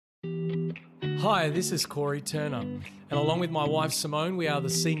Hi, this is Corey Turner, and along with my wife Simone, we are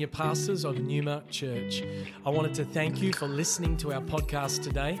the senior pastors of Numa Church. I wanted to thank you for listening to our podcast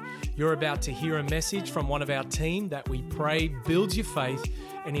today. You're about to hear a message from one of our team that we pray builds your faith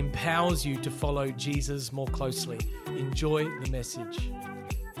and empowers you to follow Jesus more closely. Enjoy the message.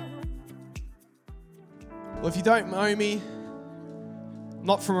 Well, if you don't know me, I'm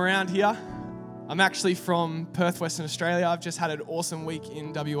not from around here. I'm actually from Perth, Western Australia. I've just had an awesome week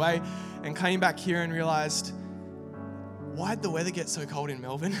in WA and came back here and realised, why'd the weather get so cold in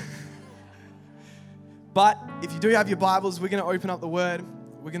Melbourne? But if you do have your Bibles, we're going to open up the Word.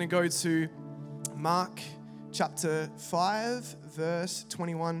 We're going to go to Mark chapter 5, verse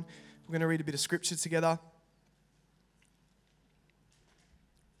 21. We're going to read a bit of scripture together.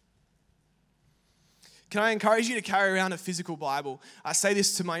 Can I encourage you to carry around a physical Bible? I say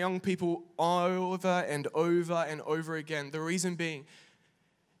this to my young people over and over and over again. The reason being,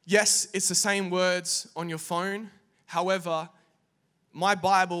 yes, it's the same words on your phone. However, my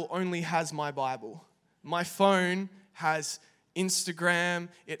Bible only has my Bible. My phone has Instagram,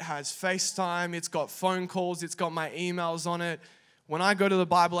 it has FaceTime, it's got phone calls, it's got my emails on it. When I go to the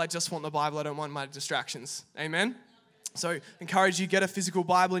Bible, I just want the Bible. I don't want my distractions. Amen? So encourage you, get a physical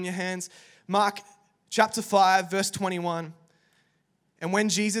Bible in your hands. Mark Chapter 5, verse 21, and when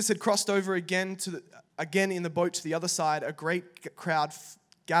Jesus had crossed over again in the boat to the other side, a great crowd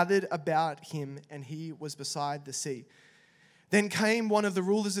gathered about him, and he was beside the sea. Then came one of the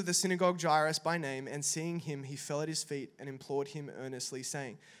rulers of the synagogue, Jairus by name, and seeing him, he fell at his feet and implored him earnestly,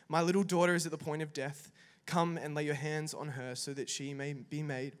 saying, "My little daughter is at the point of death. Come and lay your hands on her so that she may be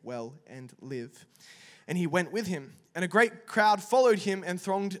made well and live." And he went with him. And a great crowd followed him and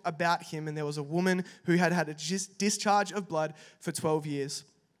thronged about him. And there was a woman who had had a discharge of blood for 12 years,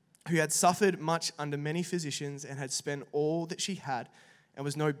 who had suffered much under many physicians and had spent all that she had and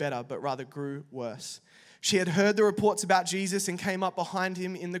was no better, but rather grew worse. She had heard the reports about Jesus and came up behind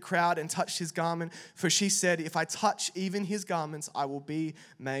him in the crowd and touched his garment. For she said, "If I touch even his garments, I will be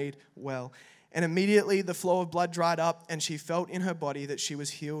made well." And immediately the flow of blood dried up, and she felt in her body that she was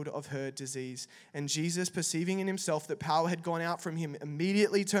healed of her disease. And Jesus, perceiving in himself that power had gone out from him,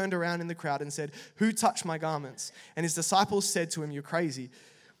 immediately turned around in the crowd and said, "Who touched my garments?" And his disciples said to him, "You're crazy."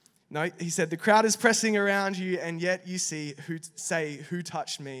 No, he said, "The crowd is pressing around you, and yet you say, 'Who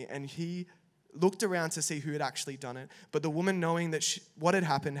touched me?'" And he looked around to see who had actually done it. But the woman, knowing that what had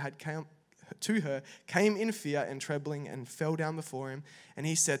happened had come to her, came in fear and trembling and fell down before him. And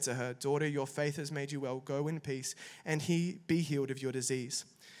he said to her, "Daughter, your faith has made you well. Go in peace, and be healed of your disease."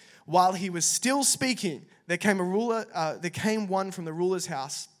 While he was still speaking, there came one from the ruler's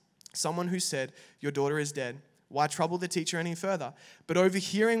house, someone who said, "Your daughter is dead. Why trouble the teacher any further?" But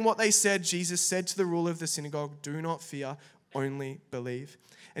overhearing what they said, Jesus said to the ruler of the synagogue, "Do not fear, only believe."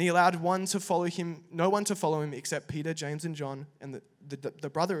 And he allowed no one to follow him except Peter, James, and John, and the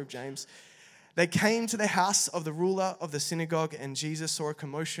brother of James. They came to the house of the ruler of the synagogue, and Jesus saw a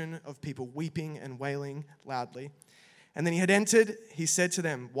commotion of people weeping and wailing loudly. And then he had entered, he said to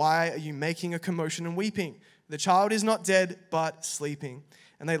them, "Why are you making a commotion and weeping? The child is not dead, but sleeping."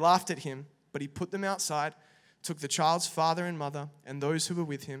 And they laughed at him, but he put them outside, took the child's father and mother and those who were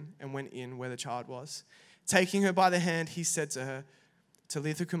with him, and went in where the child was. Taking her by the hand, he said to her,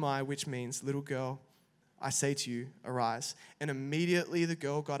 "Talitha cumi," which means, "Little girl, I say to you, arise." And immediately the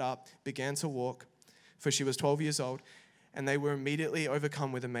girl got up, began to walk, for she was 12 years old, and they were immediately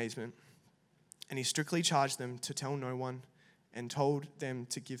overcome with amazement. And he strictly charged them to tell no one and told them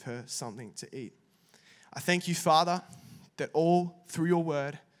to give her something to eat. I thank you, Father, that all through your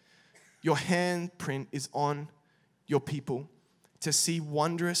word, your handprint is on your people to see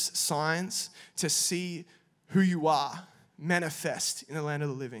wondrous signs, to see who you are manifest in the land of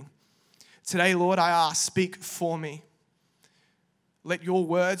the living. Today, Lord, I ask, speak for me. Let your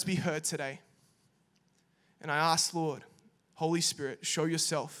words be heard today. And I ask, Lord, Holy Spirit, show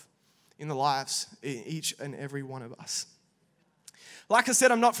yourself in the lives of each and every one of us. Like I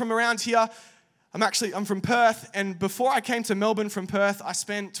said, I'm not from around here. I'm from Perth. And before I came to Melbourne from Perth, I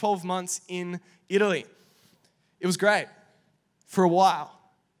spent 12 months in Italy. It was great for a while.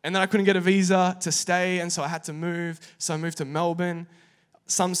 And then I couldn't get a visa to stay, and so I had to move. So I moved to Melbourne.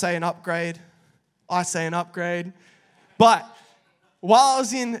 Some say an upgrade. I say an upgrade. But while I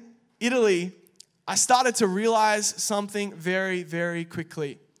was in Italy, I started to realize something very, very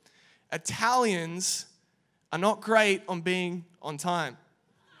quickly. Italians are not great on being on time.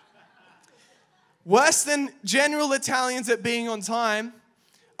 Worse than general Italians at being on time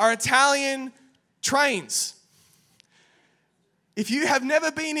are Italian trains. If you have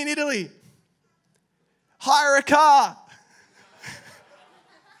never been in Italy, hire a car.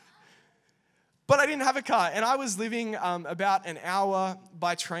 But I didn't have a car, and I was living about an hour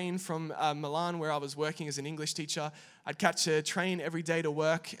by train from Milan, where I was working as an English teacher. I'd catch a train every day to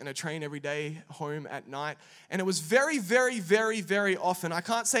work and a train every day home at night. And it was very, very, very, very often, I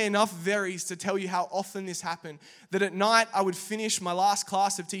can't say enough varies to tell you how often this happened, that at night I would finish my last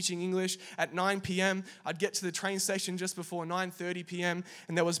class of teaching English at 9 p.m. I'd get to the train station just before 9:30 p.m.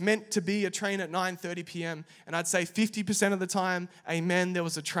 and there was meant to be a train at 9:30 p.m. And I'd say 50% of the time, amen, there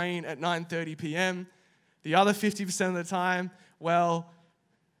was a train at 9:30 p.m. The other 50% of the time, well,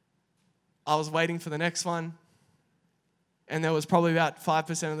 I was waiting for the next one. And there was probably about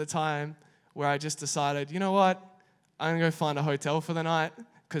 5% of the time where I just decided, you know what? I'm going to go find a hotel for the night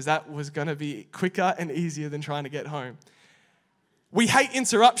because that was going to be quicker and easier than trying to get home. We hate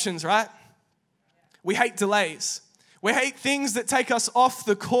interruptions, right? We hate delays. We hate things that take us off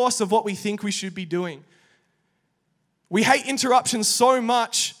the course of what we think we should be doing. We hate interruptions so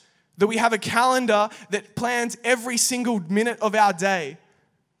much that we have a calendar that plans every single minute of our day.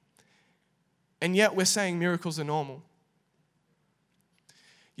 And yet we're saying miracles are normal.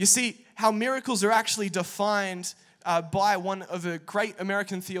 You see, how miracles are actually defined by one of the great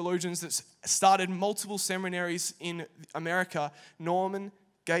American theologians that started multiple seminaries in America, Norman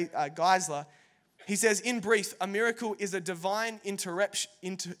Geisler. He says, in brief, a miracle is a divine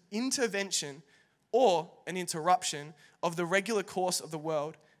intervention or an interruption of the regular course of the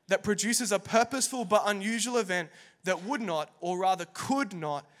world that produces a purposeful but unusual event that would not, or rather could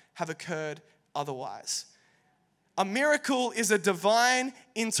not, have occurred otherwise. A miracle is a divine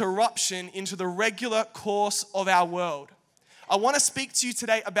interruption into the regular course of our world. I want to speak to you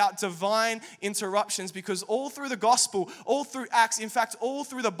today about divine interruptions because all through the gospel, all through Acts, in fact, all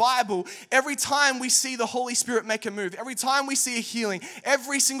through the Bible, every time we see the Holy Spirit make a move, every time we see a healing,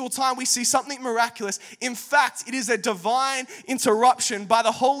 every single time we see something miraculous, in fact, it is a divine interruption by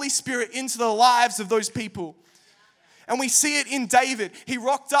the Holy Spirit into the lives of those people. And we see it in David. He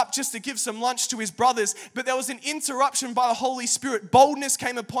rocked up just to give some lunch to his brothers, but there was an interruption by the Holy Spirit. Boldness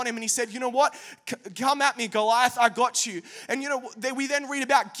came upon him and he said, you know what? Come at me, Goliath, I got you. And you know, we then read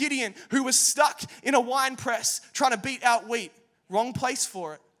about Gideon, who was stuck in a wine press trying to beat out wheat. Wrong place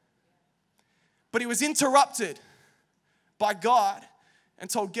for it. But he was interrupted by God and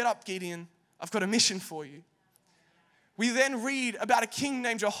told, get up, Gideon, I've got a mission for you. We then read about a king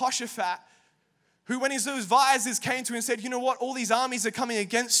named Jehoshaphat, who when his advisors came to him and said, you know what, all these armies are coming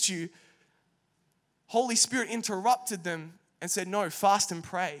against you, Holy Spirit interrupted them and said, no, fast and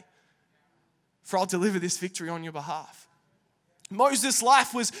pray, for I'll deliver this victory on your behalf. Moses'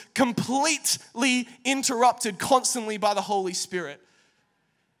 life was completely interrupted constantly by the Holy Spirit.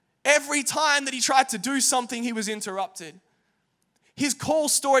 Every time that he tried to do something, he was interrupted. His call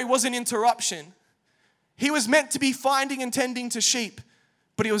story was an interruption. He was meant to be finding and tending to sheep,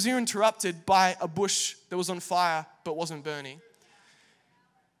 but he was interrupted by a bush that was on fire but wasn't burning.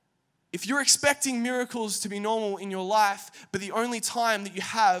 If you're expecting miracles to be normal in your life, but the only time that you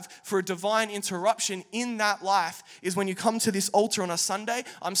have for a divine interruption in that life is when you come to this altar on a Sunday,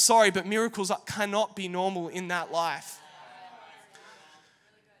 I'm sorry, but miracles cannot be normal in that life.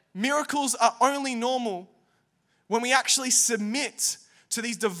 Miracles are only normal when we actually submit to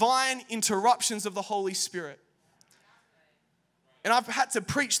these divine interruptions of the Holy Spirit. And I've had to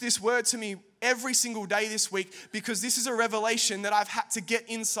preach this word to me every single day this week because this is a revelation that I've had to get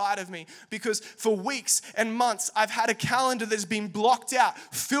inside of me. Because for weeks and months, I've had a calendar that's been blocked out,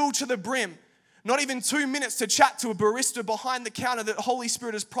 filled to the brim. Not even 2 minutes to chat to a barista behind the counter that the Holy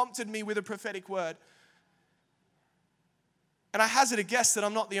Spirit has prompted me with a prophetic word. And I hazard a guess that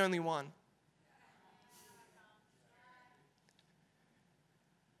I'm not the only one.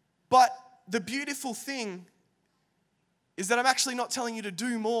 But the beautiful thing is that I'm actually not telling you to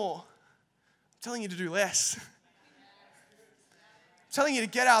do more. I'm telling you to do less. I'm telling you to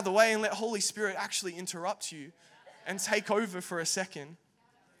get out of the way and let Holy Spirit actually interrupt you and take over for a second.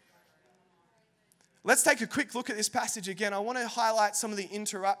 Let's take a quick look at this passage again. I want to highlight some of the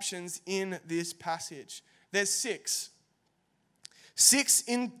interruptions in this passage. There's 6. 6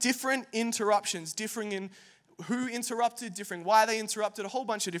 in different interruptions, differing in who interrupted, differing why they interrupted, a whole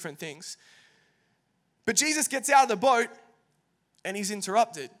bunch of different things. But Jesus gets out of the boat and he's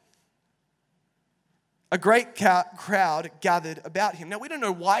interrupted. A great crowd gathered about him. Now, we don't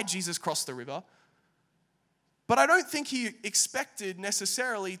know why Jesus crossed the river, but I don't think he expected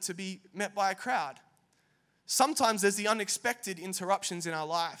necessarily to be met by a crowd. Sometimes there's the unexpected interruptions in our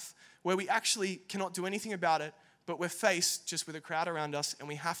life where we actually cannot do anything about it, but we're faced just with a crowd around us and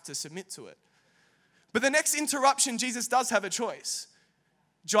we have to submit to it. But the next interruption, Jesus does have a choice.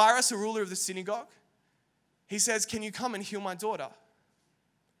 Jairus, a ruler of the synagogue, he says, can you come and heal my daughter?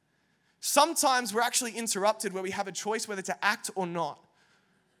 Sometimes we're actually interrupted where we have a choice whether to act or not.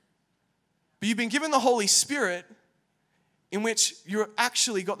 But you've been given the Holy Spirit in which you've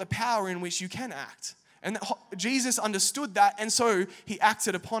actually got the power in which you can act. And Jesus understood that, and so he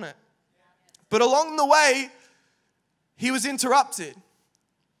acted upon it. But along the way, he was interrupted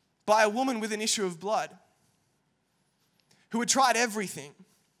by a woman with an issue of blood who had tried everything.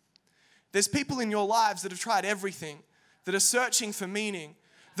 There's people in your lives that have tried everything, that are searching for meaning,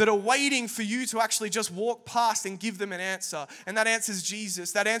 that are waiting for you to actually just walk past and give them an answer. And that answers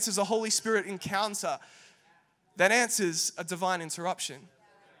Jesus. That answers a Holy Spirit encounter. That answers a divine interruption.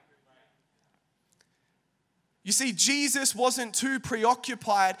 You see, Jesus wasn't too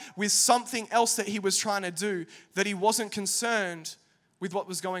preoccupied with something else that he was trying to do, that he wasn't concerned with what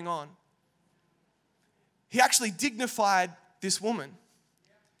was going on. He actually dignified this woman.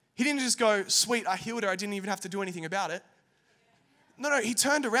 He didn't just go, sweet, I healed her, I didn't even have to do anything about it. No, he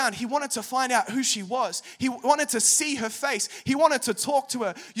turned around. He wanted to find out who she was. He wanted to see her face. He wanted to talk to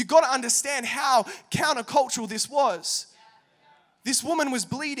her. You've got to understand how countercultural this was. This woman was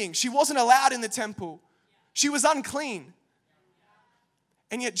bleeding. She wasn't allowed in the temple. She was unclean.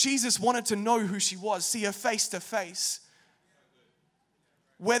 And yet Jesus wanted to know who she was, see her face to face.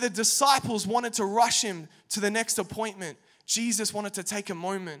 Where the disciples wanted to rush him to the next appointment, Jesus wanted to take a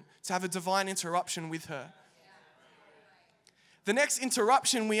moment to have a divine interruption with her. The next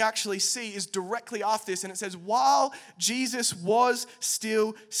interruption we actually see is directly after this, and it says, while Jesus was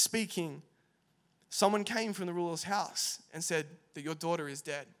still speaking, someone came from the ruler's house and said that your daughter is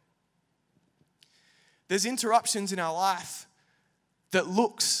dead. There's interruptions in our life that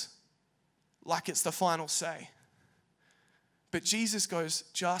looks like it's the final say. But Jesus goes,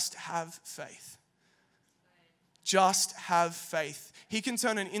 just have faith. Just have faith. He can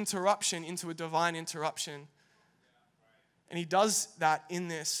turn an interruption into a divine interruption. And he does that in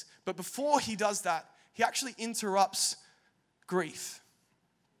this. But before he does that, he actually interrupts grief.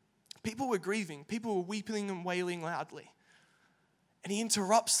 People were grieving. People were weeping and wailing loudly. And he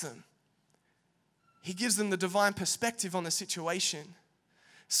interrupts them. He gives them the divine perspective on the situation.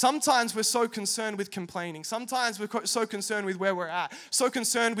 Sometimes we're so concerned with complaining. Sometimes we're so concerned with where we're at. So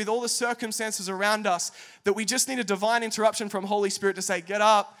concerned with all the circumstances around us that we just need a divine interruption from Holy Spirit to say, get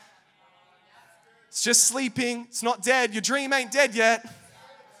up. It's just sleeping. It's not dead. Your dream ain't dead yet.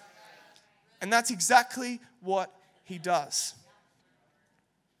 And that's exactly what he does.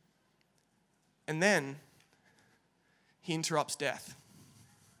 And then he interrupts death.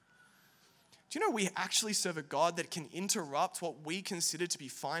 Do you know we actually serve a God that can interrupt what we consider to be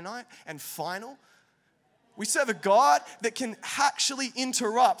finite and final? We serve a God that can actually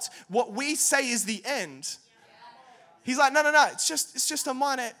interrupt what we say is the end. He's like, no, it's just a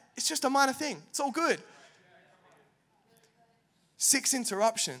minor thing. It's all good. 6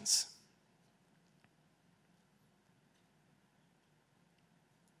 interruptions.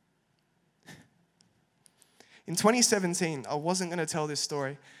 In 2017, I wasn't going to tell this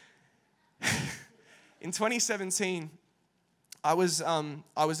story. In 2017, I was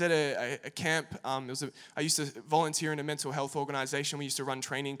at a camp. I used to volunteer in a mental health organization. We used to run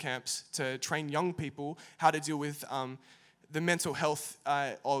training camps to train young people how to deal with the mental health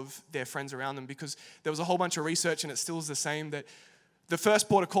of their friends around them, because there was a whole bunch of research, and it still is the same, that the first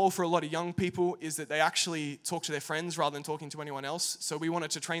port of call for a lot of young people is that they actually talk to their friends rather than talking to anyone else. So we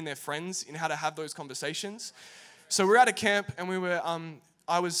wanted to train their friends in how to have those conversations. So we're at a camp, and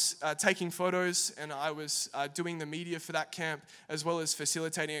I was taking photos, and I was doing the media for that camp, as well as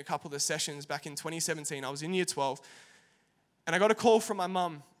facilitating a couple of the sessions back in 2017. I was in year 12, and I got a call from my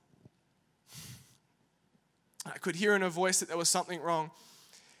mum. I could hear in her voice that there was something wrong.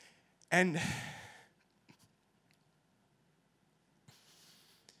 And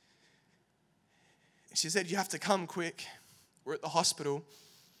she said, you have to come quick. We're at the hospital.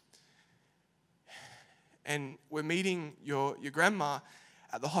 And we're meeting your grandma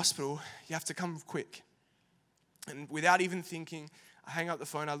at the hospital. You have to come quick. And without even thinking, I hang up the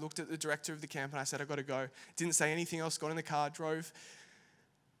phone. I looked at the director of the camp and I said, I got to go. Didn't say anything else, got in the car, drove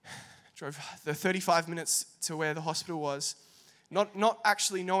the 35 minutes to where the hospital was, not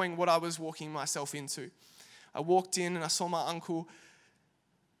actually knowing what I was walking myself into. I walked in and I saw my uncle.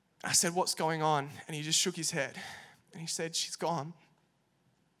 I said, what's going on? And he just shook his head. And he said, she's gone.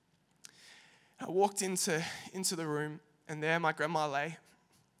 I walked into the room, and there my grandma lay.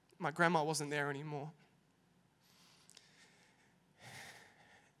 My grandma wasn't there anymore.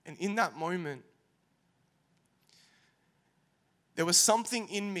 And in that moment, there was something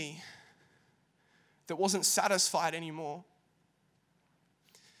in me that wasn't satisfied anymore.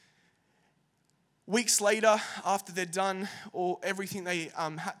 weeks later, after they'd done everything they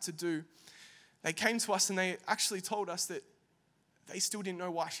had to do, they came to us and they actually told us that they still didn't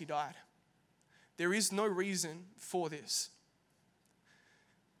know why she died. There is no reason for this.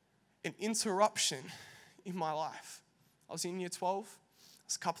 An interruption in my life. I was in year 12. I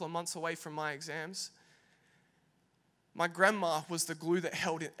was a couple of months away from my exams. My grandma was the glue that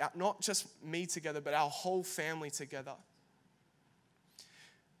held it out, not just me together, but our whole family together.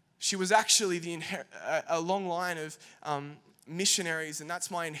 She was actually a long line of missionaries, and that's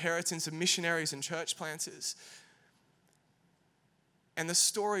my inheritance of missionaries and church planters. And the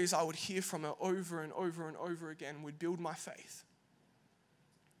stories I would hear from her over and over and over again would build my faith.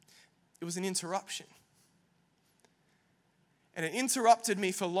 It was an interruption. And it interrupted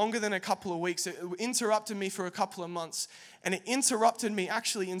me for longer than a couple of weeks. It interrupted me for a couple of months. And it interrupted me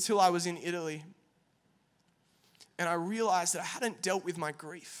actually until I was in Italy. And I realized that I hadn't dealt with my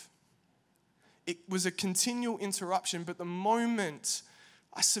grief. It was a continual interruption, but the moment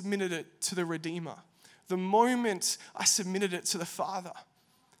I submitted it to the Redeemer, the moment I submitted it to the Father,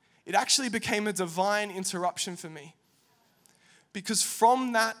 it actually became a divine interruption for me. Because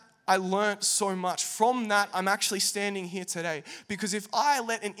from that, I learned so much. From that, I'm actually standing here today. Because if I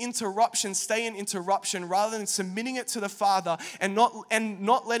let an interruption stay an interruption rather than submitting it to the Father and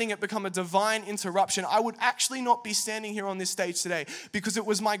not letting it become a divine interruption, I would actually not be standing here on this stage today. Because it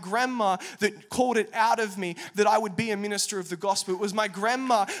was my grandma that called it out of me that I would be a minister of the gospel. It was my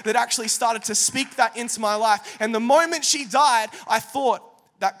grandma that actually started to speak that into my life. And the moment she died, I thought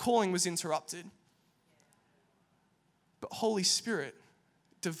that calling was interrupted. But Holy Spirit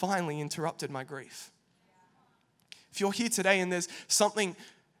divinely interrupted my grief. If you're here today and there's something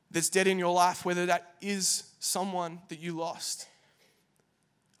that's dead in your life, whether that is someone that you lost,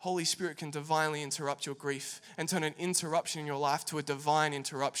 Holy Spirit can divinely interrupt your grief and turn an interruption in your life to a divine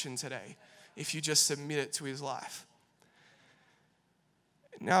interruption today if you just submit it to His life.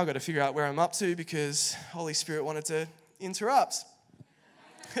 Now I've got to figure out where I'm up to because Holy Spirit wanted to interrupt.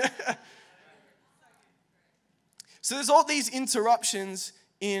 So there's all these interruptions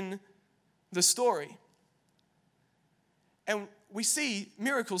in the story. And we see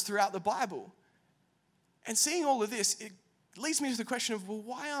miracles throughout the Bible. And seeing all of this, it leads me to the question of, well,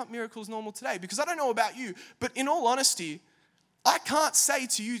 why aren't miracles normal today? Because I don't know about you, but in all honesty, I can't say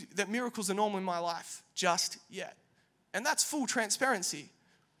to you that miracles are normal in my life just yet. And that's full transparency.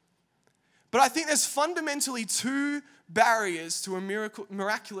 But I think there's fundamentally two barriers to a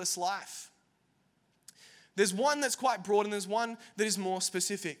miraculous life. There's one that's quite broad and there's one that is more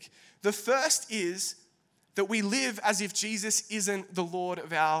specific. The first is that we live as if Jesus isn't the Lord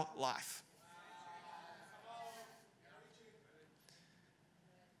of our life.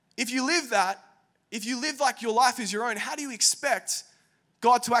 If you live like your life is your own, how do you expect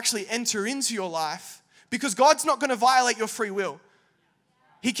God to actually enter into your life? Because God's not going to violate your free will.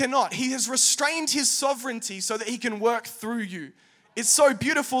 He cannot. He has restrained His sovereignty so that He can work through you. It's so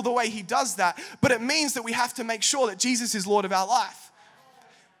beautiful the way He does that, but it means that we have to make sure that Jesus is Lord of our life.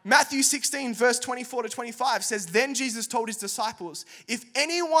 Matthew 16, verse 24 to 25 says, "Then Jesus told His disciples, 'If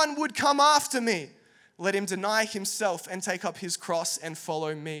anyone would come after me, let him deny himself and take up his cross and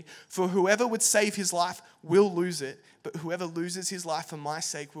follow me. For whoever would save his life will lose it, but whoever loses his life for my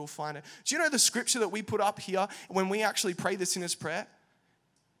sake will find it.'" Do you know the scripture that we put up here when we actually pray this sinner's prayer?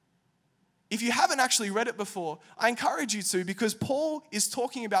 If you haven't actually read it before, I encourage you to, because Paul is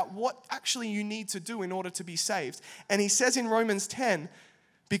talking about what actually you need to do in order to be saved. And he says in Romans 10,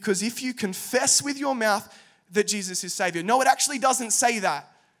 because if you confess with your mouth that Jesus is Savior. No, it actually doesn't say that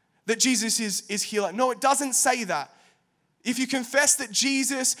Jesus is healer. No, it doesn't say that. If you confess that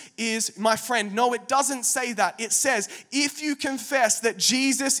Jesus is my friend, no, it doesn't say that. It says, if you confess that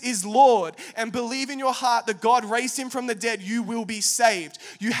Jesus is Lord and believe in your heart that God raised Him from the dead, you will be saved.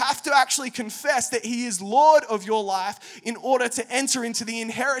 You have to actually confess that He is Lord of your life in order to enter into the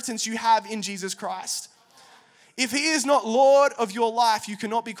inheritance you have in Jesus Christ. If He is not Lord of your life, you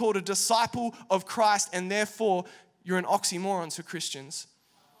cannot be called a disciple of Christ, and therefore you're an oxymoron to Christians.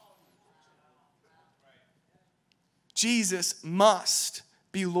 Jesus must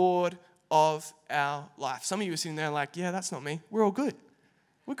be Lord of our life. Some of you are sitting there like, yeah, that's not me. We're all good.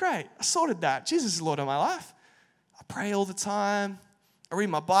 We're great. I sorted that. Jesus is Lord of my life. I pray all the time. I read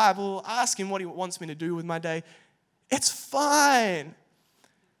my Bible. I ask Him what He wants me to do with my day. It's fine.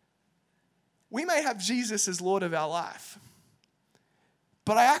 We may have Jesus as Lord of our life.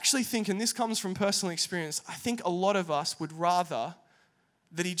 But I actually think, and this comes from personal experience, I think a lot of us would rather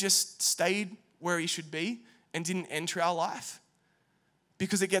that He just stayed where He should be and didn't enter our life,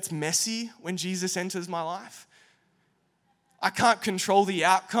 because it gets messy when Jesus enters my life. I can't control the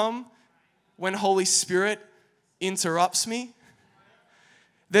outcome when Holy Spirit interrupts me.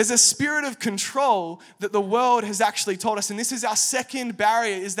 There's a spirit of control that the world has actually told us. And this is our second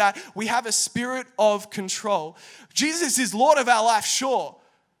barrier, is that we have a spirit of control. Jesus is Lord of our life, sure.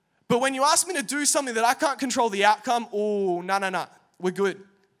 But when you ask me to do something that I can't control the outcome, oh, no. We're good.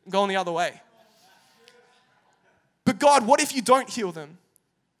 I'm going the other way. But God, what if you don't heal them?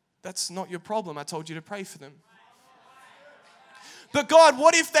 That's not your problem. I told you to pray for them. But God,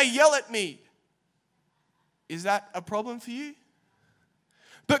 what if they yell at me? Is that a problem for you?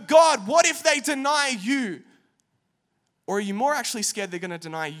 But God, what if they deny you? Or are you more actually scared they're going to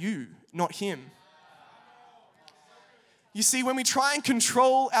deny you, not him? You see, when we try and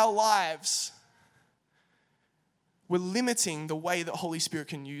control our lives, we're limiting the way that Holy Spirit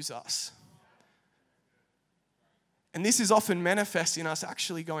can use us. And this is often manifest in us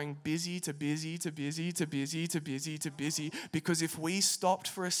actually going busy to busy to busy to busy to busy to busy. Because if we stopped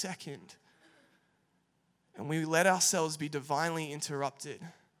for a second and we let ourselves be divinely interrupted,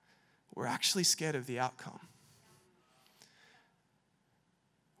 we're actually scared of the outcome.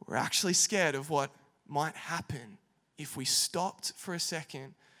 We're actually scared of what might happen if we stopped for a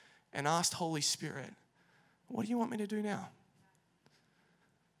second and asked Holy Spirit, what do you want me to do now?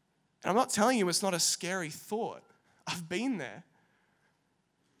 And I'm not telling you it's not a scary thought. I've been there.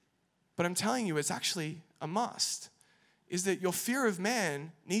 But I'm telling you it's actually a must. Is that your fear of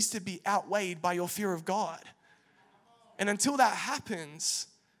man needs to be outweighed by your fear of God. And until that happens,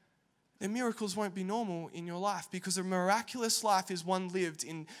 then miracles won't be normal in your life, because a miraculous life is one lived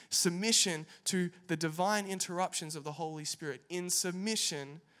in submission to the divine interruptions of the Holy Spirit, in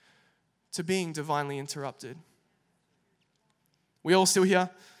submission to being divinely interrupted. We all still here?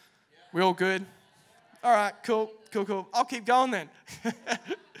 We all good? All right, cool. I'll keep going then.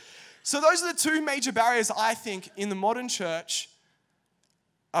 So those are the two major barriers, I think, in the modern church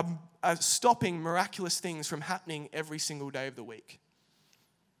are stopping miraculous things from happening every single day of the week.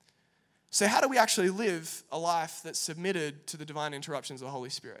 So how do we actually live a life that's submitted to the divine interruptions of the Holy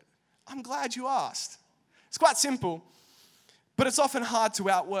Spirit? I'm glad you asked. It's quite simple, but it's often hard to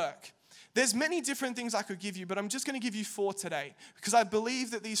outwork. There's many different things I could give you, but I'm just going to give you 4 today, because I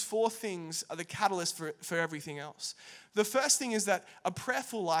believe that these 4 things are the catalyst for everything else. The first thing is that a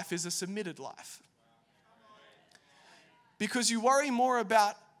prayerful life is a submitted life. Because you worry more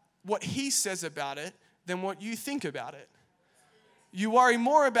about what he says about it than what you think about it. You worry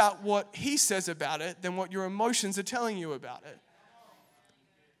more about what he says about it than what your emotions are telling you about it.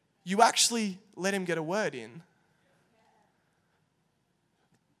 You actually let him get a word in.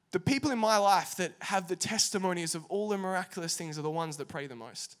 The people in my life that have the testimonies of all the miraculous things are the ones that pray the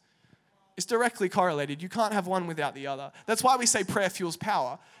most. It's directly correlated. You can't have one without the other. That's why we say prayer fuels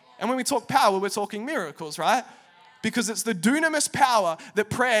power. And when we talk power, we're talking miracles, right? Because it's the dunamis power that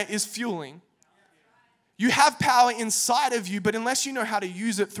prayer is fueling. You have power inside of you, but unless you know how to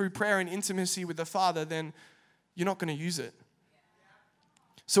use it through prayer and intimacy with the Father, then you're not going to use it.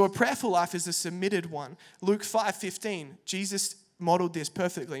 So a prayerful life is a submitted one. Luke 5:15, Jesus modeled this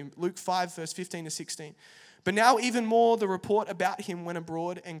perfectly. Luke 5, verse 15 to 16. But now even more the report about him went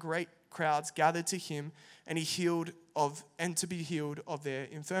abroad, and great crowds gathered to him, and to be healed of their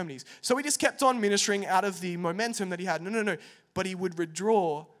infirmities. So he just kept on ministering out of the momentum that he had. No. But he would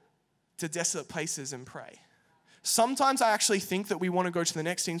withdraw to desolate places and pray. Sometimes I actually think that we want to go to the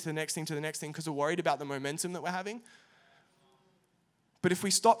next thing, to the next thing, to the next thing, because we're worried about the momentum that we're having. But if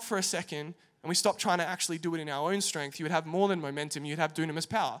we stop for a second and we stop trying to actually do it in our own strength, you would have more than momentum, you'd have dunamis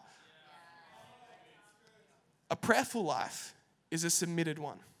power. A prayerful life is a submitted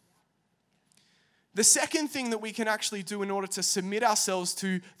one. The second thing that we can actually do in order to submit ourselves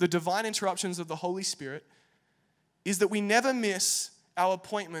to the divine interruptions of the Holy Spirit is that we never miss our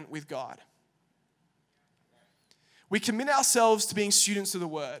appointment with God. We commit ourselves to being students of the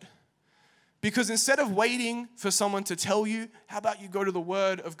Word. Because instead of waiting for someone to tell you, how about you go to the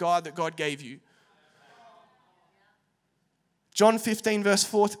Word of God that God gave you? John 15 verse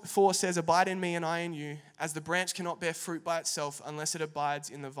 4 says, abide in me and I in you, as the branch cannot bear fruit by itself unless it abides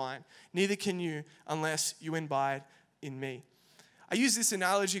in the vine. Neither can you unless you abide in me. I use this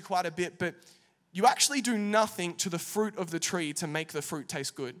analogy quite a bit, but you actually do nothing to the fruit of the tree to make the fruit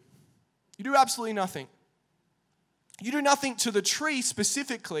taste good. You do absolutely nothing. You do nothing to the tree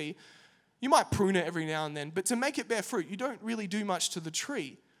specifically. You might prune it every now and then, but to make it bear fruit, you don't really do much to the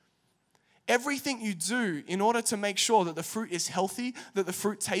tree. Everything you do in order to make sure that the fruit is healthy, that the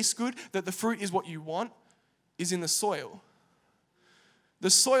fruit tastes good, that the fruit is what you want, is in the soil. The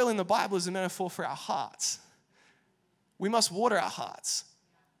soil in the Bible is a metaphor for our hearts. We must water our hearts.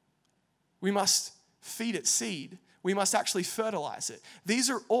 We must feed it seed. We must actually fertilize it. These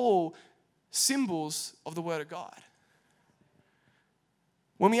are all symbols of the Word of God.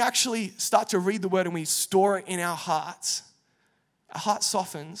 When we actually start to read the Word and we store it in our heart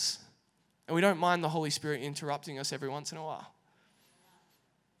softens, and we don't mind the Holy Spirit interrupting us every once in a while.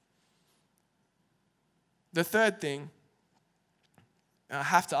 The third thing, and I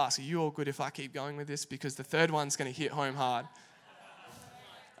have to ask, are you all good if I keep going with this? Because the third one's going to hit home hard.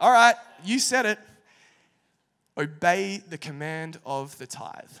 All right, you said it. Obey the command of the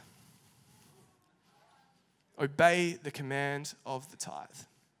tithe. Obey the command of the tithe.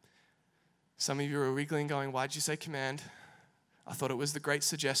 Some of you are wriggling going, why'd you say command? I thought it was the great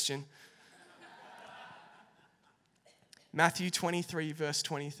suggestion. Matthew 23, verse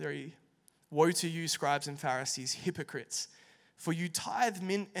 23. Woe to you, scribes and Pharisees, hypocrites! For you tithe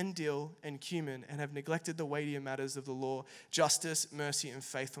mint and dill and cumin and have neglected the weightier matters of the law, justice, mercy, and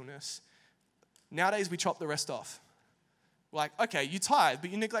faithfulness. Nowadays, we chop the rest off. Like, okay, you tithe, but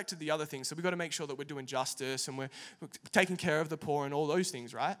you neglected the other things, so we've got to make sure that we're doing justice and we're taking care of the poor and all those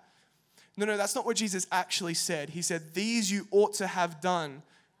things, right? No, that's not what Jesus actually said. He said, these you ought to have done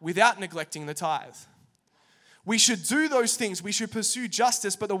without neglecting the tithe. We should do those things. We should pursue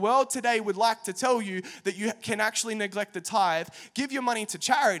justice, but the world today would like to tell you that you can actually neglect the tithe, give your money to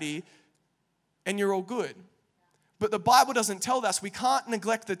charity, and you're all good. But the Bible doesn't tell us we can't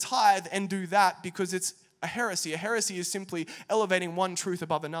neglect the tithe and do that because it's a heresy. A heresy is simply elevating one truth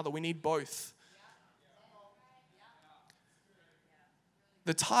above another. We need both.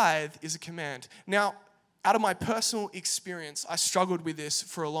 The tithe is a command. Now, out of my personal experience, I struggled with this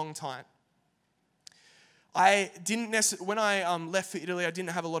for a long time. When I left for Italy, I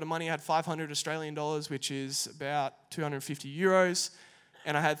didn't have a lot of money. I had 500 Australian dollars, which is about 250 euros.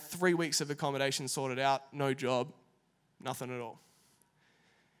 And I had 3 weeks of accommodation sorted out, no job, nothing at all.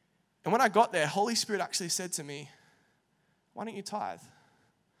 And when I got there, Holy Spirit actually said to me, why don't you tithe?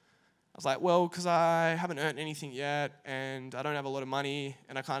 I was like, well, because I haven't earned anything yet, and I don't have a lot of money,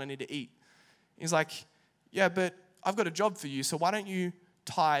 and I kind of need to eat. He's like, yeah, but I've got a job for you, so why don't you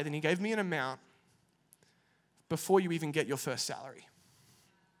tithe? And he gave me an amount before you even get your first salary.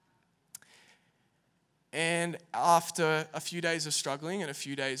 And after a few days of struggling and a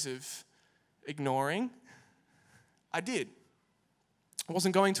few days of ignoring, I did. I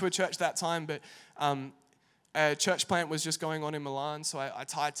wasn't going to a church that time, but a church plant was just going on in Milan, so I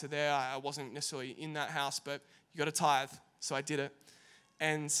tithed to there. I wasn't necessarily in that house, but you got to tithe, so I did it.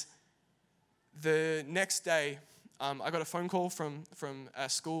 And the next day, I got a phone call from a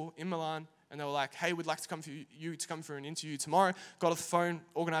school in Milan, and they were like, hey, we'd like to come for you to come for an interview tomorrow. Got off the phone,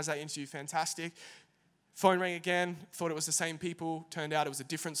 organized that interview, fantastic. Phone rang again, thought it was the same people. Turned out it was a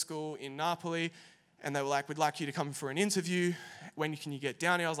different school in Napoli. And they were like, we'd like you to come for an interview. When can you get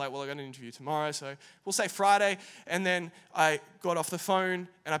down here? I was like, well, I got an interview tomorrow, so we'll say Friday. And then I got off the phone,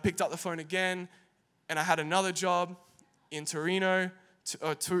 and I picked up the phone again, and I had another job in Turin,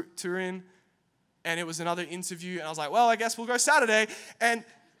 and it was another interview. And I was like, well, I guess we'll go Saturday. And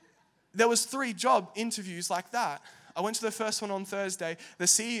there was 3 job interviews like that. I went to the first one on Thursday. The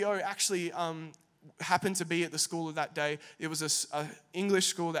CEO actually happened to be at the school that day. It was an English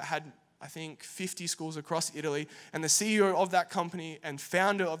school that had, I think, 50 schools across Italy. And the CEO of that company and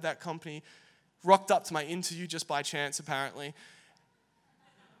founder of that company rocked up to my interview just by chance, apparently.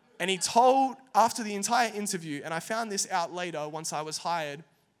 And he told, after the entire interview, and I found this out later once I was hired,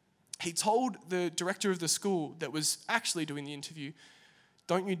 he told the director of the school that was actually doing the interview,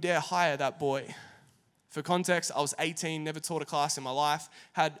 don't you dare hire that boy. For context, I was 18, never taught a class in my life,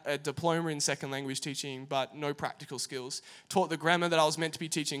 had a diploma in second language teaching, but no practical skills. Taught the grammar that I was meant to be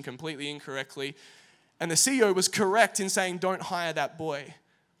teaching completely incorrectly. And the CEO was correct in saying, don't hire that boy.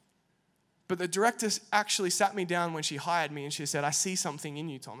 But the director actually sat me down when she hired me and she said, I see something in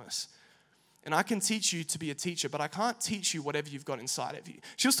you, Thomas. And I can teach you to be a teacher, but I can't teach you whatever you've got inside of you.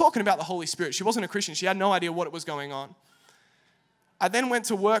 She was talking about the Holy Spirit. She wasn't a Christian. She had no idea what was going on. I then went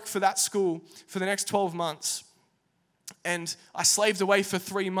to work for that school for the next 12 months. And I slaved away for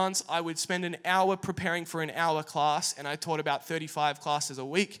 3 months. I would spend an hour preparing for an hour class, and I taught about 35 classes a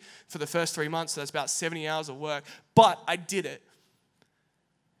week for the first 3 months, so that's about 70 hours of work. But I did it.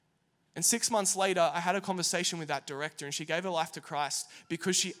 And 6 months later, I had a conversation with that director, and she gave her life to Christ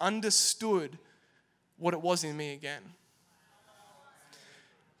because she understood what it was in me again.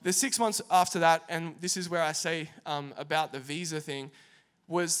 The 6 months after that, and this is where I say about the visa thing,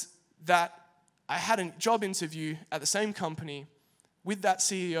 was that I had a job interview at the same company with that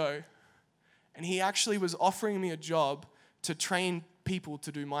CEO, and he actually was offering me a job to train people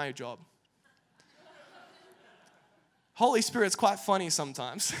to do my job. Holy Spirit's quite funny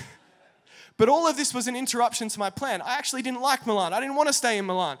sometimes. But all of this was an interruption to my plan. I actually didn't like Milan. I didn't want to stay in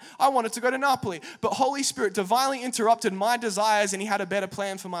Milan. I wanted to go to Napoli. But Holy Spirit divinely interrupted my desires, and he had a better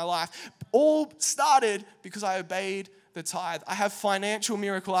plan for my life. All started because I obeyed the tithe. I have financial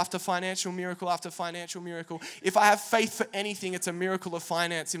miracle after financial miracle after financial miracle. If I have faith for anything, it's a miracle of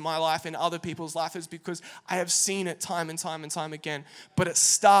finance in my life and other people's lives, because I have seen it time and time and time again. But it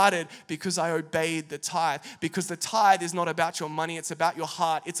started because I obeyed the tithe. Because the tithe is not about your money, it's about your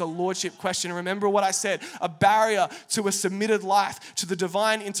heart. It's a lordship question. Remember what I said, a barrier to a submitted life, to the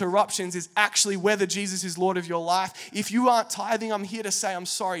divine interruptions, is actually whether Jesus is Lord of your life. If you aren't tithing, I'm here to say, I'm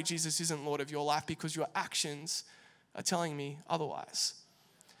sorry, Jesus isn't Lord of your life, because your actions are telling me otherwise.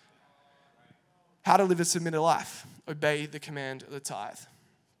 How to live a submitted life. Obey the command of the tithe.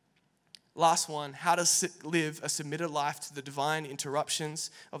 Last one, how to live a submitted life to the divine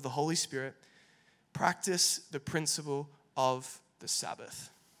interruptions of the Holy Spirit. Practice the principle of the Sabbath.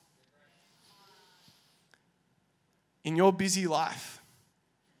 In your busy life,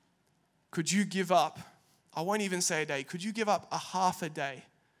 could you give up, I won't even say a day, could you give up a half a day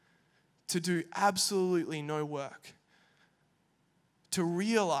to do absolutely no work? To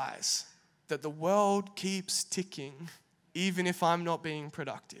realize that the world keeps ticking even if I'm not being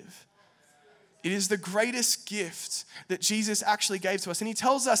productive. It is the greatest gift that Jesus actually gave to us. And he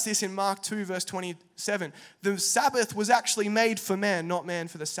tells us this in Mark 2, verse 27. The Sabbath was actually made for man, not man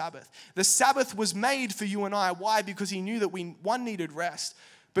for the Sabbath. The Sabbath was made for you and I. Why? Because he knew that we, one, needed rest,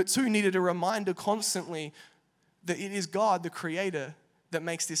 but two, needed a reminder constantly that it is God, the Creator, that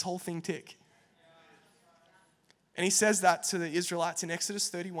makes this whole thing tick. And he says that to the Israelites in Exodus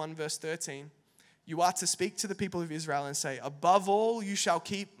 31, verse 13. You are to speak to the people of Israel and say, above all, you shall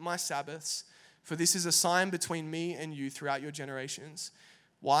keep my Sabbaths, for this is a sign between me and you throughout your generations.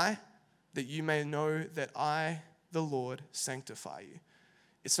 Why? That you may know that I, the Lord, sanctify you.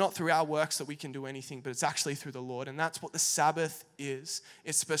 It's not through our works that we can do anything, but it's actually through the Lord. And that's what the Sabbath is.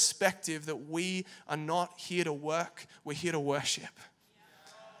 It's the perspective that we are not here to work, we're here to worship.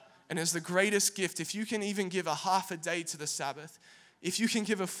 And it's the greatest gift. If you can even give a half a day to the Sabbath, if you can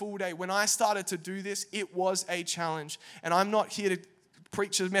give a full day. When I started to do this, it was a challenge. And I'm not here to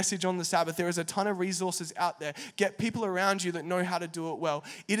preach a message on the Sabbath. There is a ton of resources out there. Get people around you that know how to do it well.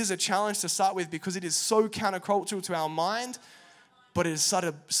 It is a challenge to start with because it is so countercultural to our mind, but it is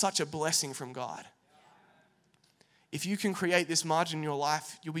such a blessing from God. If you can create this margin in your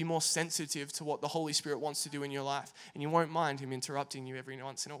life, you'll be more sensitive to what the Holy Spirit wants to do in your life, and you won't mind him interrupting you every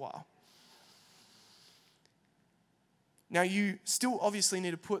once in a while. Now, you still obviously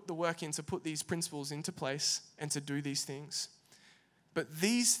need to put the work in to put these principles into place and to do these things. But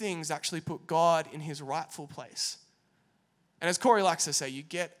these things actually put God in his rightful place. And as Corey likes to say, you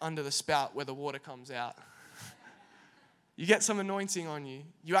get under the spout where the water comes out. You get some anointing on you.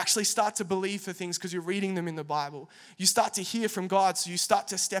 You actually start to believe for things because you're reading them in the Bible. You start to hear from God, so you start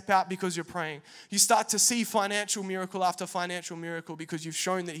to step out because you're praying. You start to see financial miracle after financial miracle because you've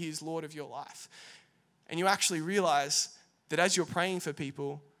shown that he is Lord of your life. And you actually realize that as you're praying for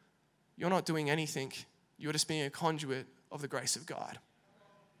people, you're not doing anything. You're just being a conduit of the grace of God.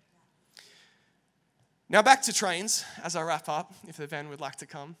 Now back to trains as I wrap up, if the van would like to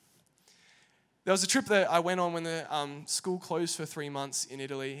come. There was a trip that I went on when the school closed for 3 months in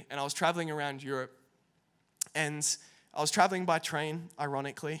Italy, and I was traveling around Europe. And I was traveling by train,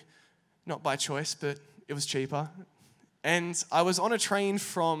 ironically, not by choice, but it was cheaper. And I was on a train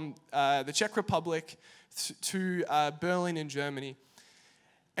from the Czech Republic to Berlin in Germany.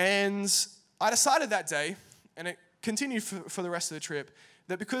 And I decided that day, and it continued for the rest of the trip,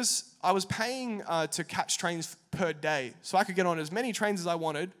 that because I was paying to catch trains per day, so I could get on as many trains as I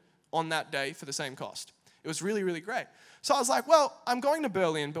wanted on that day for the same cost. It was really, really great. So I was like, well, I'm going to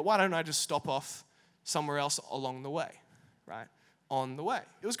Berlin, but why don't I just stop off somewhere else along the way, right? On the way.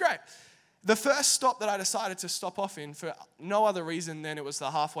 It was great. The first stop that I decided to stop off in for no other reason than it was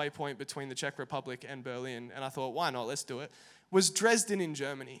the halfway point between the Czech Republic and Berlin, and I thought, why not? Let's do it, was Dresden in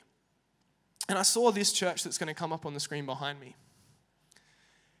Germany. And I saw this church that's going to come up on the screen behind me.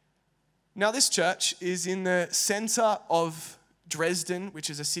 Now, this church is in the center of Dresden, which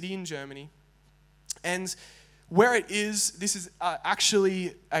is a city in Germany. And where it is, this is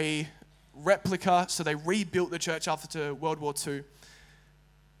actually a replica, so they rebuilt the church after World War II.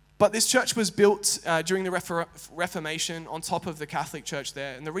 But this church was built during the Reformation on top of the Catholic Church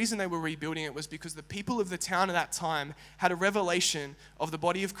there. And the reason they were rebuilding it was because the people of the town at that time had a revelation of the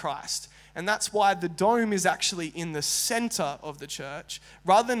body of Christ. And that's why the dome is actually in the center of the church,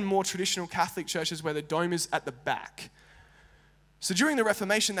 rather than more traditional Catholic churches where the dome is at the back. So during the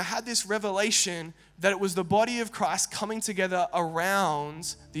Reformation, they had this revelation that it was the body of Christ coming together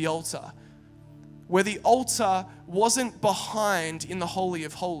around the altar. where the altar wasn't behind in the Holy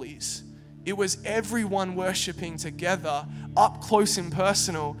of Holies. It was everyone worshiping together, up close and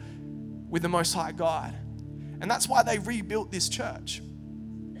personal with the Most High God. And that's why they rebuilt this church.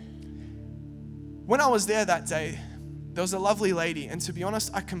 When I was there that day, there was a lovely lady, and to be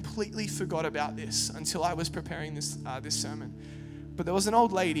honest, I completely forgot about this until I was preparing this sermon. But there was an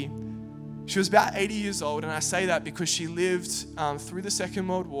old lady. She was about 80 years old, and I say that because she lived through the Second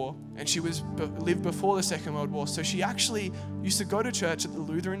World War, and she lived before the Second World War. So she actually used to go to church at the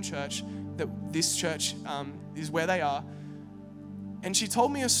Lutheran church, that this church is where they are. And she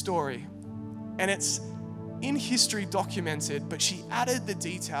told me a story, and it's in history documented, but she added the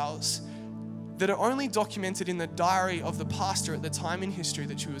details that are only documented in the diary of the pastor at the time in history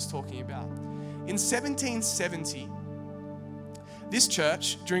that she was talking about. In 1770, this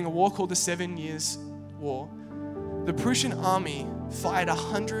church, during a war called the 7 Years' War, the Prussian army fired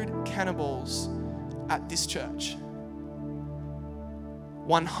 100 cannonballs at this church.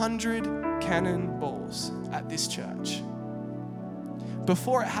 100 cannonballs at this church.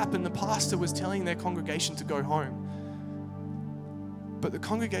 Before it happened, the pastor was telling their congregation to go home. But the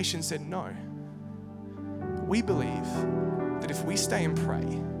congregation said, no. We believe that if we stay and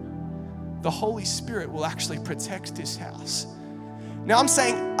pray, the Holy Spirit will actually protect this house. Now I'm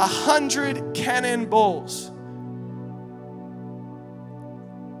saying 100 cannonballs.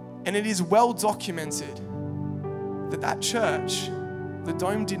 And it is well documented that church, the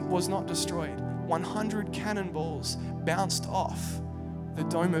dome was not destroyed. 100 cannonballs bounced off the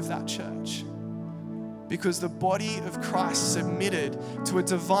dome of that church. Because the body of Christ submitted to a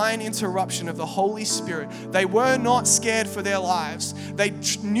divine interruption of the Holy Spirit. They were not scared for their lives. They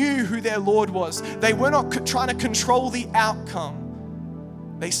knew who their Lord was. They were not trying to control the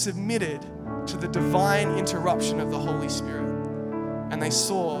outcome. They submitted to the divine interruption of the Holy Spirit. And they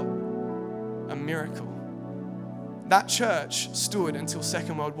saw a miracle. That church stood until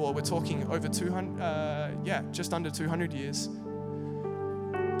Second World War. We're talking over just under 200 years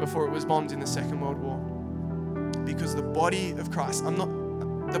before it was bombed in the Second World War. Because the body of Christ,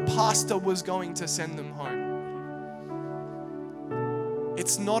 the pastor was going to send them home.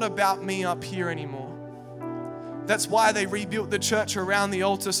 It's not about me up here anymore. That's why they rebuilt the church around the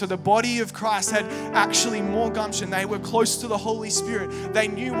altar. So the body of Christ had actually more gumption. They were close to the Holy Spirit. They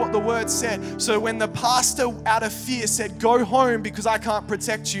knew what the word said. So when the pastor, out of fear, said, go home because I can't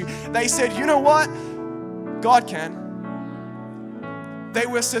protect you, they said, you know what? God can. They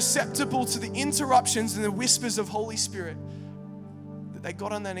were susceptible to the interruptions and the whispers of Holy Spirit, that they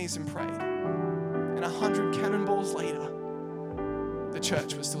got on their knees and prayed. And 100 cannonballs later, the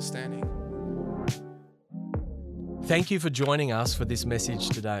church was still standing. Thank you for joining us for this message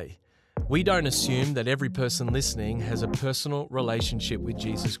today. We don't assume that every person listening has a personal relationship with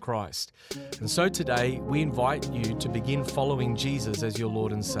Jesus Christ. And so today, we invite you to begin following Jesus as your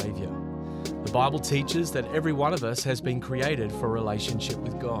Lord and Savior. The Bible teaches that every one of us has been created for a relationship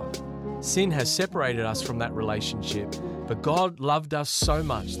with God. Sin has separated us from that relationship, but God loved us so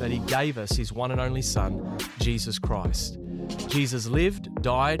much that He gave us His one and only Son, Jesus Christ. Jesus lived,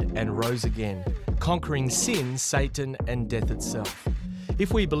 died, and rose again, conquering sin, Satan, and death itself.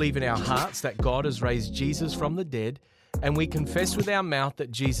 If we believe in our hearts that God has raised Jesus from the dead, and we confess with our mouth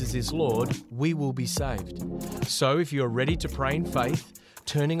that Jesus is Lord, we will be saved. So if you are ready to pray in faith,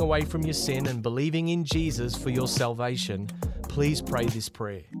 turning away from your sin and believing in Jesus for your salvation, please pray this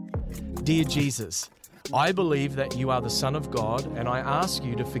prayer. Dear Jesus, I believe that you are the Son of God, and I ask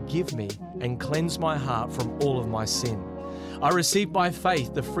you to forgive me and cleanse my heart from all of my sin. I receive by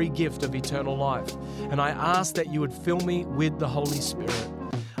faith the free gift of eternal life, and I ask that you would fill me with the Holy Spirit.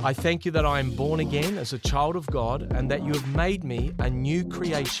 I thank you that I am born again as a child of God, and that you have made me a new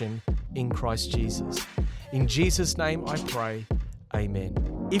creation in Christ Jesus. In Jesus' name I pray.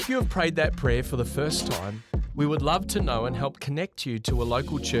 Amen. If you have prayed that prayer for the first time, we would love to know and help connect you to a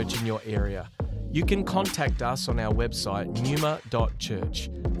local church in your area. You can contact us on our website, numa.church.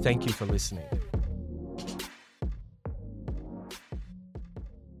 Thank you for listening.